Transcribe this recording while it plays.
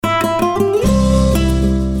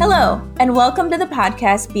Hello, and welcome to the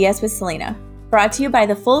podcast BS with Salena, brought to you by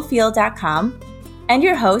thefullfield.com and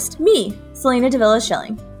your host, me, Salena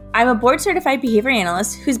Davila-Schilling. I'm a board-certified behavior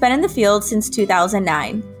analyst who's been in the field since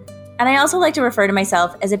 2009, and I also like to refer to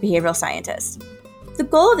myself as a behavioral scientist. The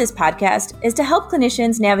goal of this podcast is to help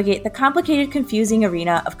clinicians navigate the complicated, confusing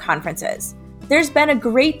arena of conferences. There's been a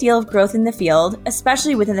great deal of growth in the field,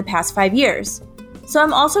 especially within the past 5 years. So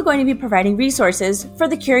I'm also going to be providing resources for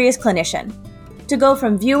the curious clinician to go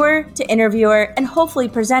from viewer to interviewer and hopefully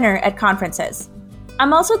presenter at conferences.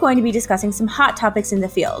 I'm also going to be discussing some hot topics in the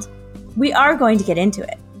field. We are going to get into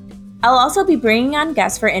it. I'll also be bringing on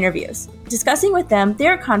guests for interviews, discussing with them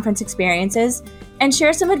their conference experiences, and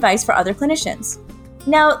share some advice for other clinicians.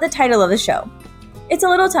 Now, the title of the show. It's a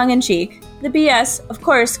little tongue-in-cheek. The BS, of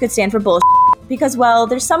course, could stand for bullshit because, well,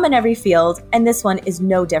 there's some in every field, and this one is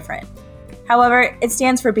no different. However, it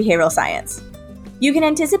stands for behavioral science. You can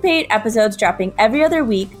anticipate episodes dropping every other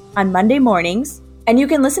week on Monday mornings, and you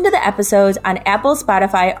can listen to the episodes on Apple,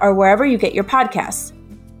 Spotify, or wherever you get your podcasts.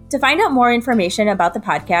 To find out more information about the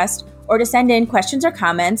podcast or to send in questions or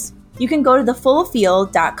comments, you can go to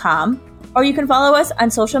thefullfield.com, or you can follow us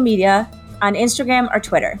on social media on Instagram or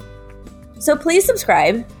Twitter. So please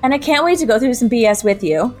subscribe, and I can't wait to go through some BS with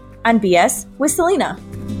you on BS with Salena.